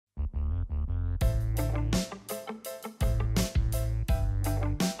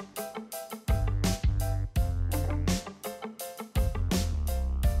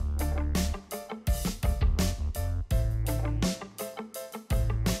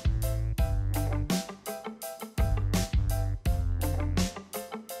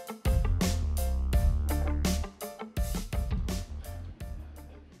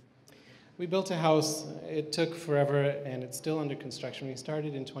We built a house. It took forever, and it's still under construction. We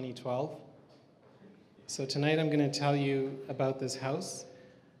started in 2012. So tonight I'm going to tell you about this house,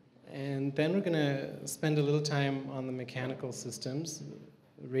 and then we're going to spend a little time on the mechanical systems,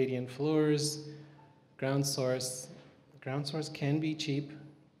 radiant floors, ground source. Ground source can be cheap.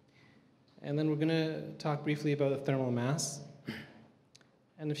 And then we're going to talk briefly about the thermal mass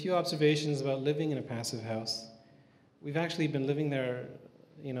and a few observations about living in a passive house. We've actually been living there,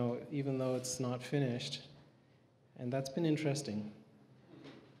 even though it's not finished, and that's been interesting.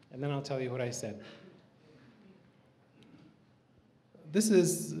 And then I'll tell you what I said. This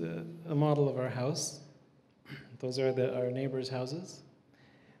is a model of our house. Those are our neighbors' houses.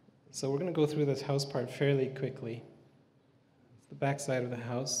 So we're going to go through this house part fairly quickly. It's the back side of the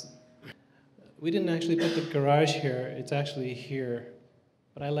house. We didn't actually put the garage here, it's actually here,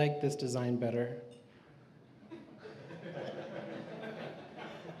 but I like this design better.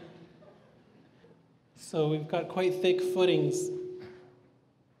 So we've got quite thick footings,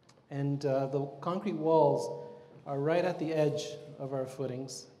 and the concrete walls are right at the edge of our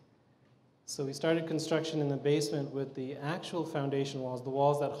footings. So we started construction in the basement with the actual foundation walls. The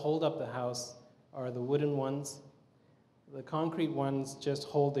walls that hold up the house are the wooden ones. The concrete ones just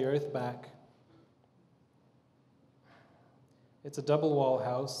hold the earth back. It's a double wall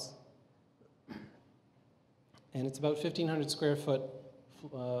house, and it's about 1,500 square foot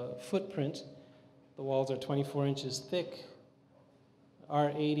footprint. The walls are 24 inches thick,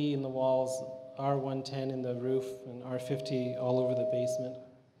 R80 in the walls, R110 in the roof, and R50 all over the basement.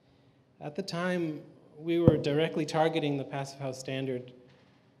 At the time, we were directly targeting the passive house standard.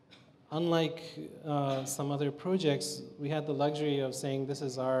 Unlike some other projects, we had the luxury of saying, this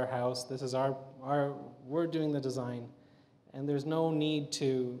is our house, this is we're doing the design. And there's no need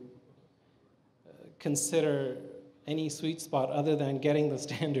to consider any sweet spot other than getting the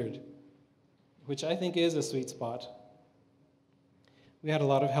standard, which I think is a sweet spot. We had a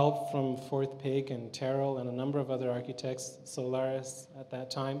lot of help from Fourth Pig and Terrell and a number of other architects, Solaris at that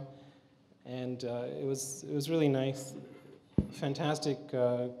time, and it was really nice, fantastic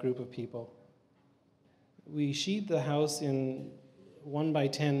group of people. We sheathed the house in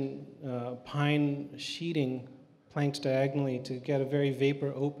 1x10 pine sheeting, planked diagonally to get a very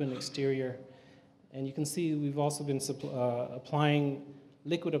vapor open exterior. And you can see we've also been applying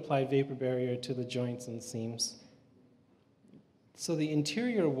liquid applied vapor barrier to the joints and seams. So the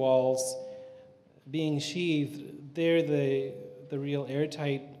interior walls being sheathed, they're the real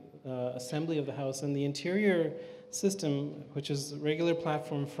airtight assembly of the house. And the interior system, which is a regular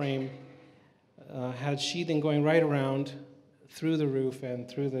platform frame, had sheathing going right around through the roof and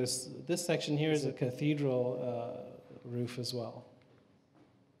through this. This section here is a cathedral roof as well.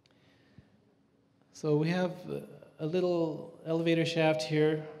 So we have a little elevator shaft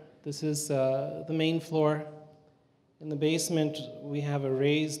here. This is the main floor. In the basement, we have a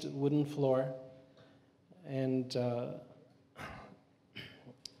raised wooden floor. And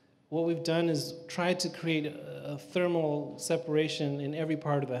what we've done is tried to create a thermal separation in every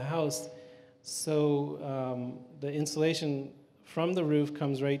part of the house. So the insulation from the roof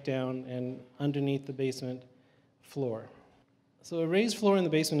comes right down and underneath the basement floor. So a raised floor in the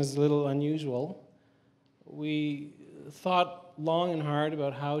basement is a little unusual. We thought long and hard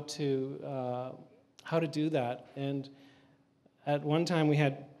about how to do that, and at one time we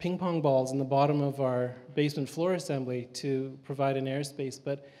had ping pong balls in the bottom of our basement floor assembly to provide an airspace,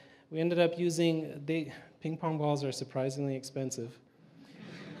 but we ended up using, ping pong balls are surprisingly expensive.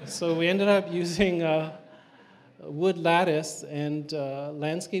 So we ended up using wood lattice and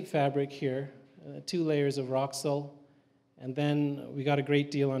landscape fabric here, 2 layers of Roxul, and then we got a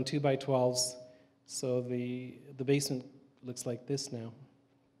great deal on 2x12s, so the basement looks like this now.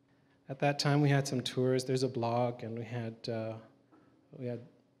 At that time we had some tours, there's a blog, and we had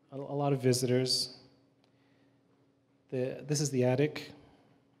a lot of visitors. This is the attic.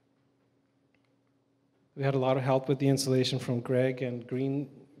 We had a lot of help with the insulation from Greg and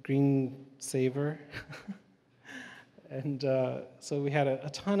Green Saver. And so we had a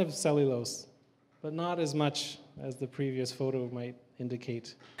ton of cellulose, but not as much as the previous photo might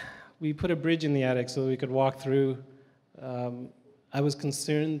indicate. We put a bridge in the attic so we could walk through. I was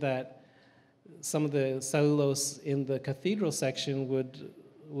concerned that some of the cellulose in the cathedral section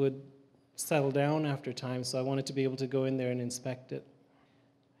would settle down after time, so I wanted to be able to go in there and inspect it.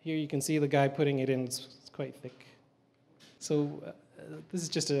 Here you can see the guy putting it in, it's quite thick. So this is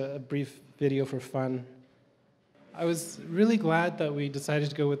just a brief video for fun. I was really glad that we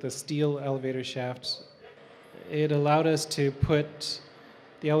decided to go with the steel elevator shaft. It allowed us to put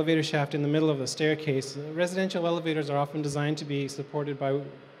the elevator shaft in the middle of the staircase. Residential elevators are often designed to be supported by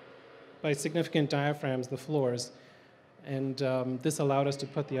by significant diaphragms, the floors. And this allowed us to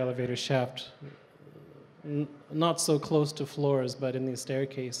put the elevator shaft not so close to floors, but in the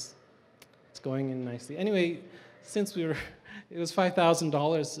staircase. It's going in nicely. Anyway, since it was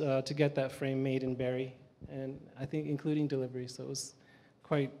 $5,000 to get that frame made in Barrie, and I think including delivery, so it was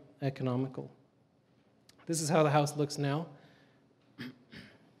quite economical. This is how the house looks now.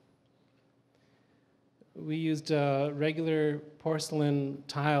 We used regular porcelain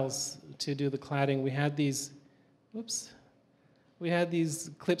tiles to do the cladding. We had these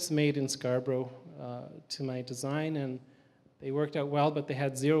clips made in Scarborough to my design, and they worked out well, but they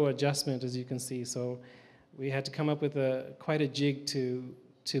had zero adjustment, as you can see. So we had to come up with quite a jig to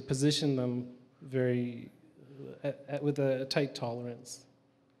position them with a tight tolerance.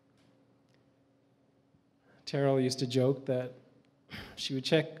 Terrell used to joke that she would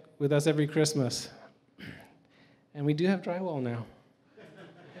check with us every Christmas. And we do have drywall now.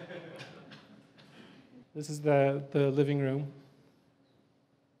 This is the living room.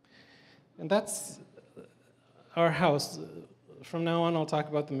 And that's our house. From now on, I'll talk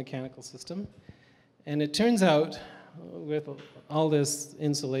about the mechanical system. And it turns out, with all this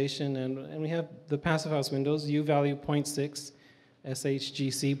insulation, and we have the passive house windows, U value 0.6,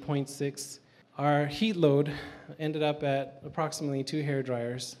 SHGC 0.6. Our heat load ended up at approximately 2 hair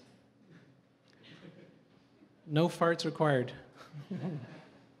dryers. No farts required.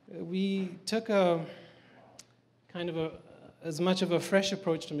 We took as much of a fresh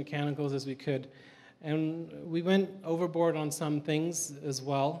approach to mechanicals as we could, and we went overboard on some things as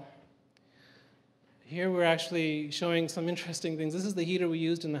well. Here we're actually showing some interesting things. This is the heater we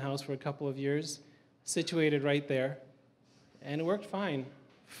used in the house for a couple of years, situated right there, and it worked fine,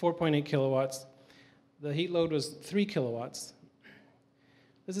 4.8 kilowatts. The heat load was 3 kilowatts.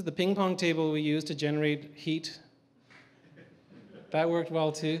 This is the ping pong table we used to generate heat. That worked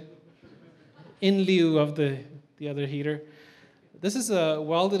well too, in lieu of the other heater. This is a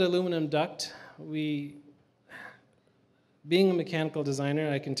welded aluminum duct. Being a mechanical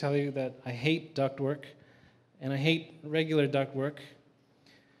designer, I can tell you that I hate ductwork, and I hate regular ductwork.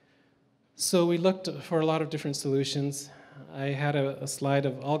 So we looked for a lot of different solutions. I had a slide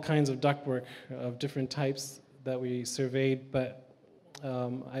of all kinds of ductwork of different types that we surveyed, but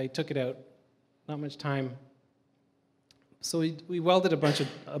I took it out. Not much time. So we welded a bunch of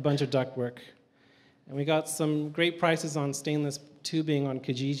ductwork, and we got some great prices on stainless tubing on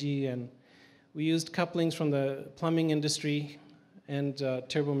Kijiji, and we used couplings from the plumbing industry and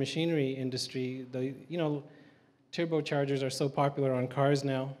turbo machinery industry. Turbochargers are so popular on cars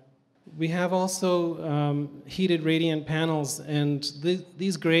now. We have also heated radiant panels, and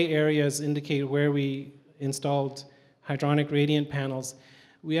these gray areas indicate where we installed hydronic radiant panels.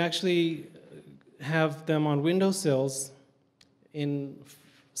 We actually have them on windowsills in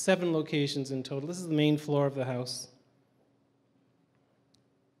 7 locations in total. This is the main floor of the house.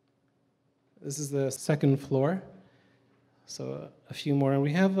 This is the second floor, so a few more. And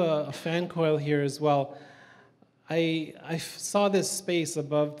we have a fan coil here as well. I saw this space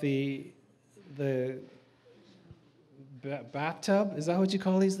above the bathtub. Is that what you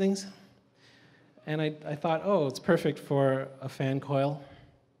call these things? And I thought, oh, it's perfect for a fan coil.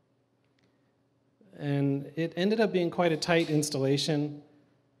 And it ended up being quite a tight installation.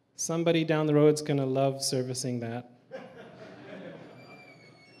 Somebody down the road's going to love servicing that.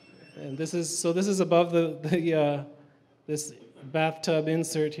 And this is above this bathtub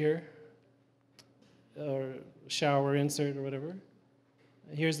insert here, or shower insert or whatever.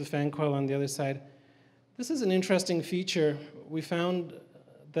 Here's the fan coil on the other side. This is an interesting feature. We found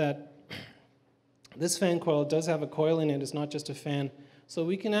that this fan coil does have a coil in it. It's not just a fan. So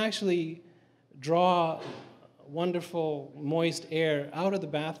we can actually draw wonderful moist air out of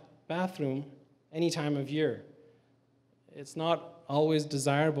the bathroom any time of year. It's not always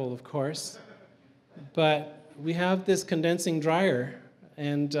desirable, of course, but we have this condensing dryer,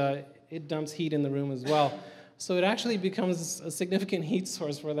 and it dumps heat in the room as well. So it actually becomes a significant heat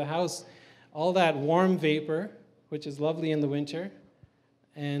source for the house. All that warm vapor, which is lovely in the winter,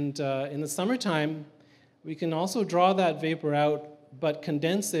 and in the summertime, we can also draw that vapor out, but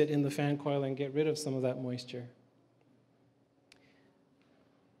condense it in the fan coil and get rid of some of that moisture.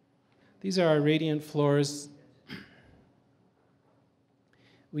 These are our radiant floors.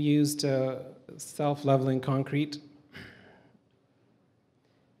 We used self-leveling concrete.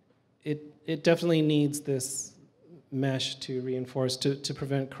 It definitely needs this mesh to reinforce, to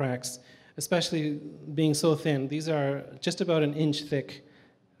prevent cracks, especially being so thin. These are just about an inch thick.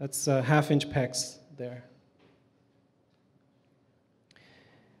 That's half-inch pecs there.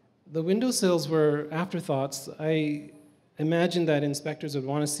 The windowsills were afterthoughts. I imagined that inspectors would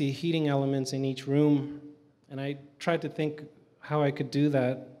want to see heating elements in each room, and I tried to think how I could do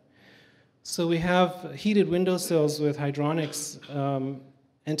that. So we have heated windowsills with hydronics,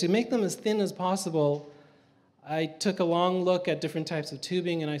 and to make them as thin as possible, I took a long look at different types of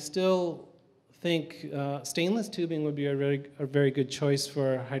tubing, and I still think stainless tubing would be a very good choice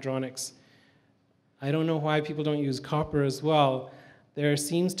for hydronics. I don't know why people don't use copper as well. There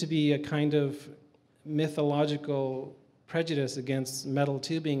seems to be a kind of mythological prejudice against metal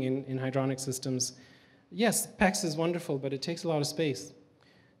tubing in hydronic systems. Yes, PEX is wonderful, but it takes a lot of space.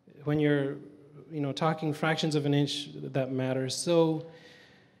 When you're talking fractions of an inch, that matters. So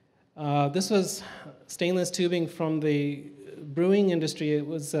this was stainless tubing from the brewing industry. It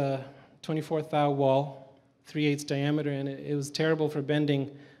was a 24 thou wall, 3/8 diameter, and it was terrible for bending.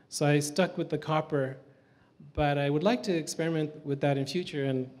 So I stuck with the copper, but I would like to experiment with that in future,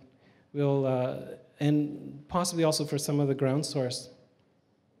 and and possibly also for some of the ground source.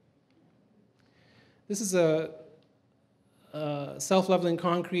 This is a self-leveling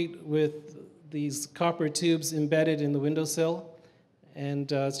concrete with these copper tubes embedded in the windowsill,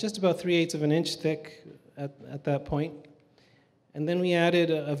 and it's just about 3/8 of an inch thick at that point. And then we added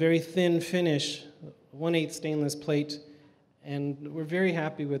a very thin finish, 1/8 stainless plate, and we're very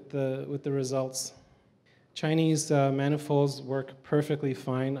happy with the results. Chinese manifolds work perfectly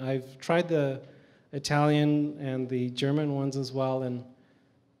fine. I've tried the Italian and the German ones as well, and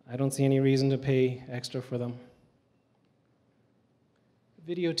I don't see any reason to pay extra for them.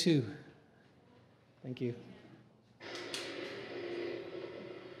 Video 2. Thank you.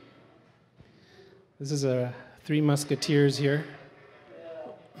 This is a Three Musketeers here.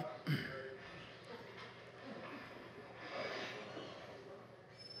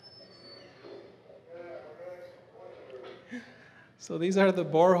 So these are the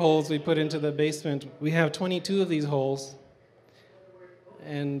boreholes we put into the basement. We have 22 of these holes,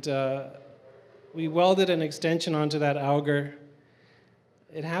 and we welded an extension onto that auger.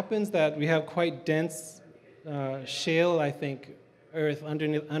 It happens that we have quite dense shale, I think, earth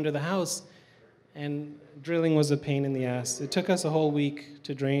under the house, and drilling was a pain in the ass. It took us a whole week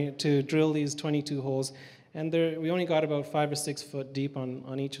to drill these 22 holes, and we only got about 5 or 6 foot deep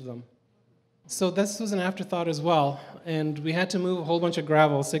on each of them. So this was an afterthought as well, and we had to move a whole bunch of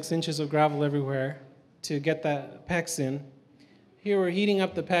gravel, 6 inches of gravel everywhere, to get that PEX in. Here we're heating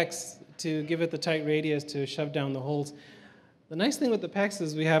up the PEX to give it the tight radius to shove down the holes. The nice thing with the PEX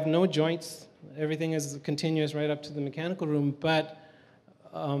is we have no joints. Everything is continuous right up to the mechanical room, but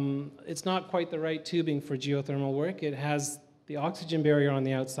it's not quite the right tubing for geothermal work. It has the oxygen barrier on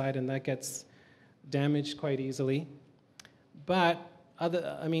the outside, and that gets damaged quite easily. But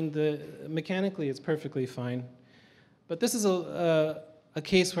mechanically it's perfectly fine. But this is a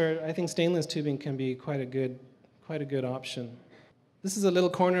case where I think stainless tubing can be quite a good option. This is a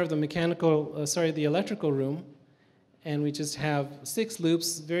little corner of the electrical room, and we just have 6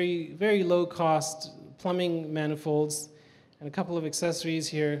 loops, very, very low cost plumbing manifolds, and a couple of accessories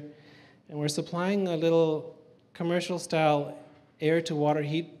here. And we're supplying a little commercial style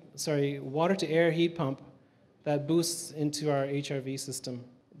water to air heat pump that boosts into our HRV system.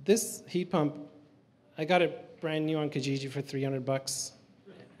 This heat pump, I got it brand new on Kijiji for $300,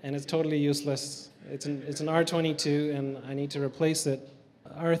 and it's totally useless. It's an R22, and I need to replace it.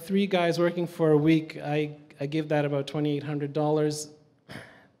 Our 3 guys working for a week, I give that about $2,800.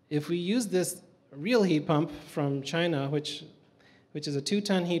 If we use this real heat pump from China, which is a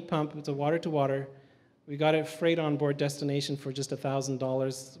 2-ton heat pump, it's a water-to-water, we got it freight on board destination for just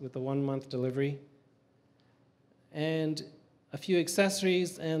 $1,000 with a 1-month delivery. And a few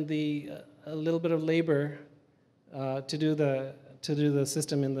accessories and a little bit of labor to do the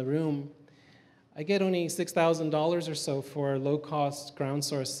system in the room. I get only $6,000 or so for a low-cost ground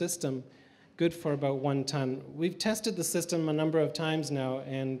source system, good for about 1 ton. We've tested the system a number of times now,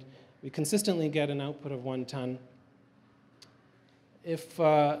 and we consistently get an output of 1 ton. If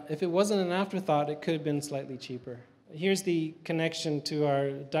it wasn't an afterthought, it could have been slightly cheaper. Here's the connection to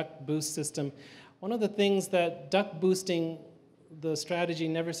our duct boost system. One of the things that duct boosting, the strategy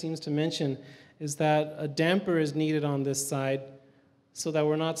never seems to mention, is that a damper is needed on this side so that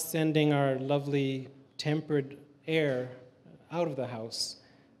we're not sending our lovely tempered air out of the house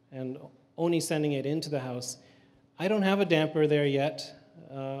and only sending it into the house. I don't have a damper there yet,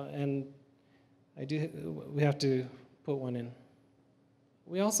 and we have to put one in.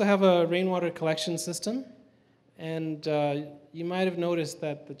 We also have a rainwater collection system, and you might have noticed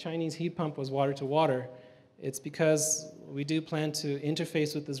that the Chinese heat pump was water to water. It's because we do plan to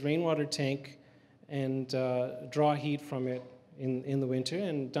interface with this rainwater tank and draw heat from it in the winter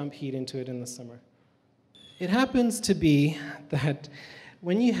and dump heat into it in the summer. It happens to be that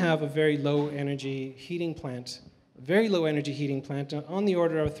when you have a very low energy heating plant, very low energy heating plant on the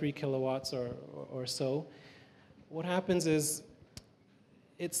order of 3 kilowatts or so, what happens is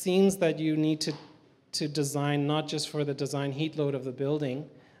it seems that you need to design not just for the design heat load of the building,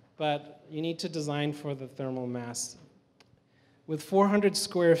 but you need to design for the thermal mass. With 400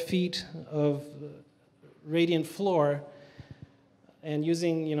 square feet of radiant floor and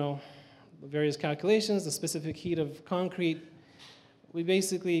using, various calculations, the specific heat of concrete, we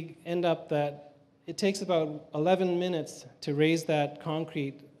basically end up that it takes about 11 minutes to raise that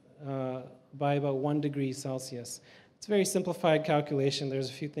concrete by about 1 degree Celsius. It's a very simplified calculation.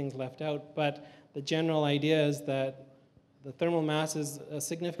 There's a few things left out, but the general idea is that the thermal mass is a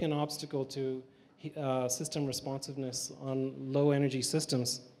significant obstacle to system responsiveness on low energy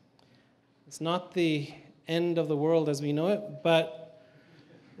systems. It's not the end of the world as we know it, but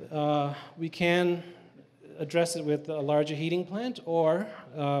we can address it with a larger heating plant or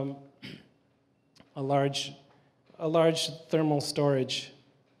a large thermal storage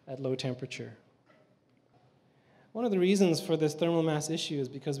at low temperature. One of the reasons for this thermal mass issue is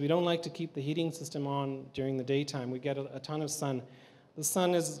because we don't like to keep the heating system on during the daytime. We get a ton of sun. The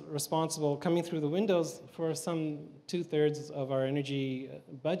sun is responsible, coming through the windows, for some 2/3 of our energy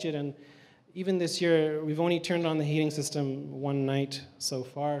budget, and even this year we've only turned on the heating system one night so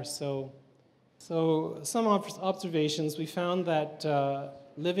far. So some observations, we found that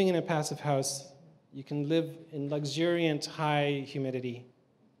living in a passive house, you can live in luxuriant high humidity.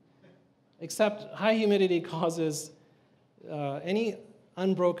 Except high humidity causes any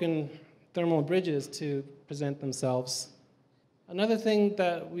unbroken thermal bridges to present themselves. Another thing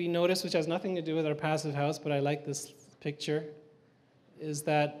that we noticed, which has nothing to do with our passive house, but I like this picture, is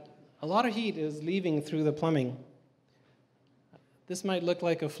that a lot of heat is leaving through the plumbing. This might look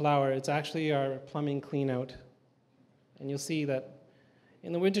like a flower. It's actually our plumbing clean out. And you'll see that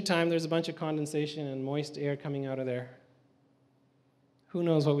in the wintertime, there's a bunch of condensation and moist air coming out of there. Who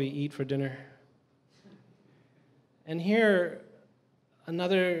knows what we eat for dinner? And here,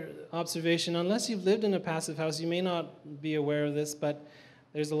 another observation, unless you've lived in a passive house, you may not be aware of this, but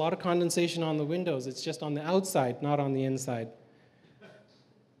there's a lot of condensation on the windows. It's just on the outside, not on the inside.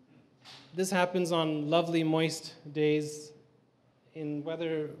 This happens on lovely, moist days in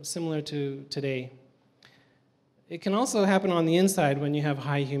weather similar to today. It can also happen on the inside when you have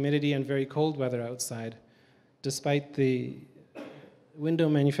high humidity and very cold weather outside, despite the window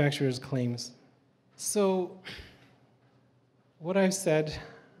manufacturer's claims. So, what I've said,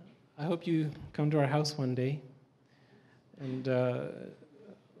 I hope you come to our house one day, and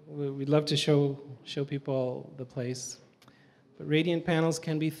we'd love to show people the place. But radiant panels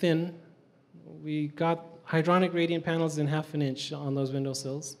can be thin. We got hydronic radiant panels in 1/2 inch on those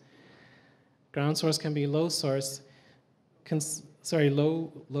windowsills. Ground source can be low source,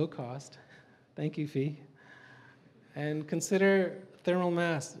 low cost. Thank you, Fee. And consider thermal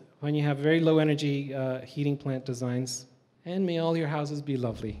mass when you have very low energy heating plant designs. And may all your houses be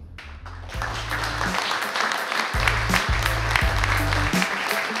lovely.